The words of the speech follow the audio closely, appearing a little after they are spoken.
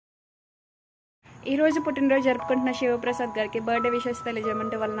ఈ రోజు పుట్టినరోజు జరుపుకుంటున్న శివప్రసాద్ గారికి బర్త్డే విషెస్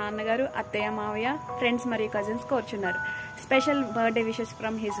తెలియజేయమంటే వాళ్ళ నాన్నగారు, అత్తయ్య, మావయ్య, ఫ్రెండ్స్ మరియు cousins కోరుచున్నారు. Special birthday wishes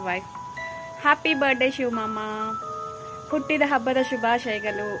from his wife. Happy birthday Shiva ಮಾಮ. ಹುಟ್ಟಿದ ಹಬ್ಬದ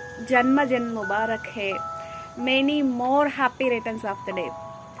ಶುಭಾಶಯಗಳು. ಜನ್ಮ ಮುಬಾರಕ್ ಹೇ. Many more happy returns of the day.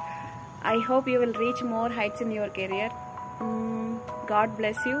 I hope you will reach more heights in your career. God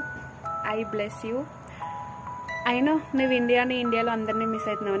bless you. I bless you. I know నువ్వు ఇండియాలో అందరినీ miss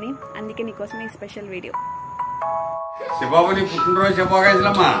అవుతున్నావని, అందుకే నీకోసం ఈ స్పెషల్ వీడియో. శివబాబుని పుట్టినరోజు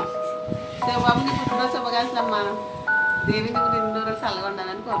శుభాకాంక్షలమ్మా. శివబాబుని పుట్టినరోజు శుభాకాంక్షలమ్మా. దేవి నువ్వు 2 రోజులు చల్లగా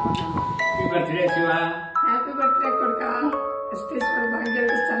ఉండాలని కోరుకుంటున్నాను. Happy birthday Shiva. Happy birthday కొడుకా. స్టేజ్పై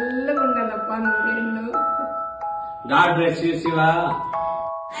భాగ్యాలు చల్లగా ఉండాలప్పా నువ్వు. God bless you Shiva.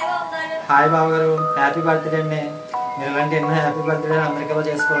 Hi బాబు గారు, హ్యాపీ బర్త్డే అండి. మీరు ఇలాంటి ఎన్నో హ్యాపీ బర్త్డే అమెరికాలో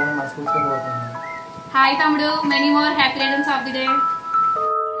చేసుకోవాలని మనస్ఫూర్తిగా కోరుకుంటున్నాను. హాయ్ తమ్ముడు, many more happy returns of the day.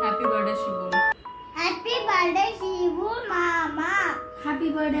 Happy birthday Shiv. Happy birthday శివు మామా. హ్యాపీ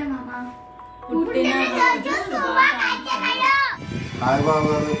బర్త్డే మామా. పుట్టినరోజు శుభాకాంక్షలు. హాయ్ బాబు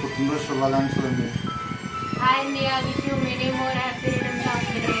గారు, పుట్టినరోజు శుభాకాంక్షలు అండి. హాయ్ అండి, I wish you many more happy returns of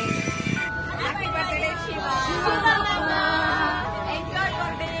the day. Happy birthday Shiva. Enjoy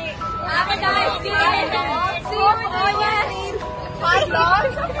your day. Have a nice day. See you for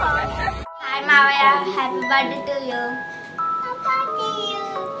lots of fun. Hi Mavaya, happy birthday to you. Happy to you.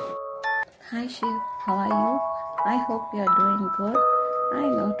 Hi Shiv, how are you? I hope you are doing good. I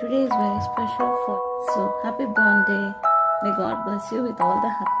know today is very special for you. So happy birthday. May God bless you with all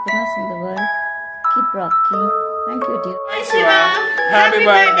the happiness in the world. Keep rocking. Thank you dear. Hi Shiva, happy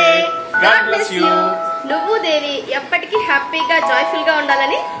birthday. God bless you. నువ్వు దేవి ఎప్పటికీ హ్యాపీగా joyful గా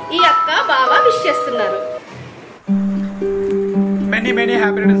ఉండాలని ఈ అక్క బావ wish చేస్తున్నారు. Many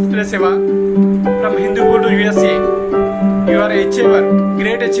happy returns today Shiva. From Hindupur to USA. You are a achiever,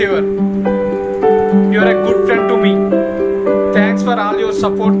 great achiever. You are a good friend to me. Thanks for all your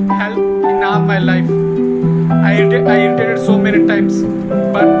support, help in all my life. I irritated so many times,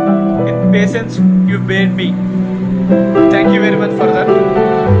 but with patience you bared me. Thank you very much for that.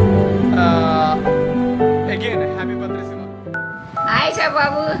 Again, happy birthday Shiva. Hi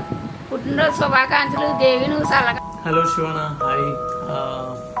Siva Babu, పుట్టినరోజు శుభాకాంక్షలు. దేవి నువ్వు చల్లగా. Hello శివనా, hi,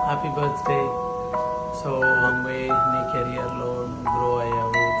 happy birthday. So అమ్మాయి నీ కెరియర్లో grow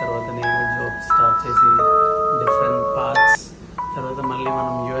అయ్యావు, తర్వాత నేను జాబ్ స్టార్ట్ చేసి డిఫరెంట్ పార్ట్స్, తర్వాత మళ్ళీ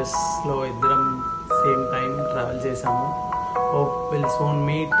మనం యుఎస్లో ఇద్దరం సేమ్ టైం ట్రావెల్ చేసాము. Hope will soon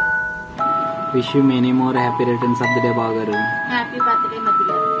meet. Wish you many more happy returns of the day బాగారు. Happy birthday మధ్య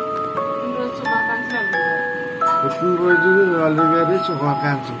గారు. పుట్టినరోజు శుభాకాంక్షలు. పుట్టినరోజు అల్లు గారి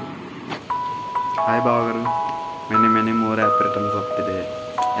శుభాకాంక్షలు. హాయ్ బావగారు, many more happy returns of the day.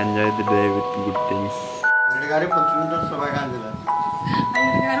 Enjoy the day with good things. Allu గారి పుట్టినరోజు శుభాకాంక్షలు.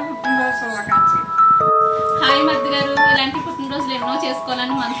 అల్లు గారు పుట్టినరోజు శుభాకాంక్షలు. హాయ్ మధ్య గారు, ఇలాంటి పుట్టినరోజులు ఎన్నో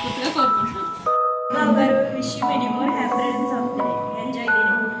చేసుకోవాలని మనస్ఫూర్తిగా కోరుకుంటున్నాను. బాబు గారు, wish you many more happy returns of the day. Enjoy the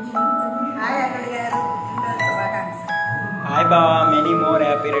day. Hi Allu గారు, పుట్టినరోజు శుభాకాంక్షలు. హాయ్ బావా, many more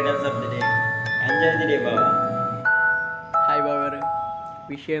happy returns of the day. Enjoy the day బావా. Hi బాగారు,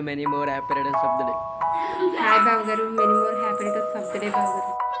 wish you many more happy returns of the day. Hi బాబు గారు, many more happy returns of the day బాబు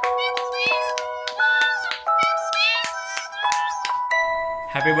గారు.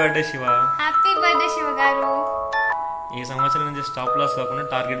 Happy birthday Shiva. Happy birthday Shiva గారు. ఈ సంవత్సరం నుంచి stop loss కాకుండా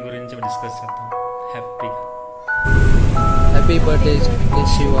target గురించి discuss చేద్దాం. Happy birthday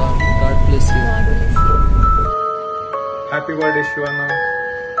Shiva. God bless you. Happy birthday Shiva అన్న.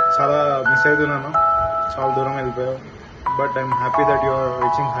 చాలా మిస్ అవుతున్నాను, చాలా దూరం వెళ్ళిపోయావు. But I'm happy that you are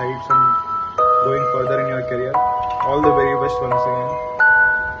reaching heights and going further in your career. All the very best once again.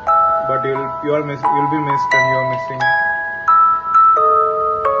 But you'll be missed and you're missing.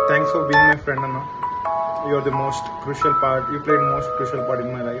 Thanks for being my friend Anna. You're the most crucial part. You played most crucial part in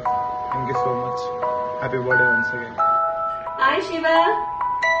my life. Thank you so much. Happy birthday once again. Hi Shiva,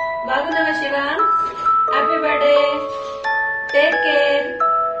 బాగున్నావా Shiva? Happy birthday. Take care,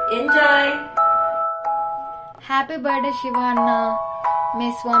 enjoy. Happy birthday Shiva Anna. May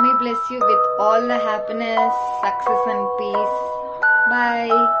Swami bless you with all the happiness, success and peace.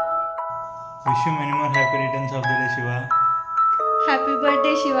 Bye. Wish you many more happy returns of the day Shiva. Happy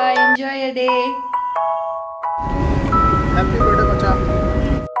birthday Shiva. Enjoy your day. Happy birthday Macha.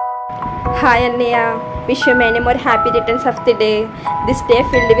 Hi అన్నయ్య, wish you many more happy returns of the day. This day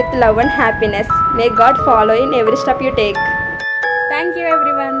filled with love and happiness. May God follow in every step you take. Thank you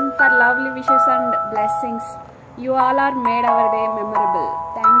everyone for lovely wishes and blessings. You all are made our day memorable.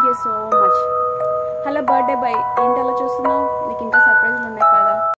 Thank you so much. Hello birthday boy, ఏంటలా చూస్తున్నావు? నీకు ఇంకా సర్ప్రైజ్లు ఉన్నాయి.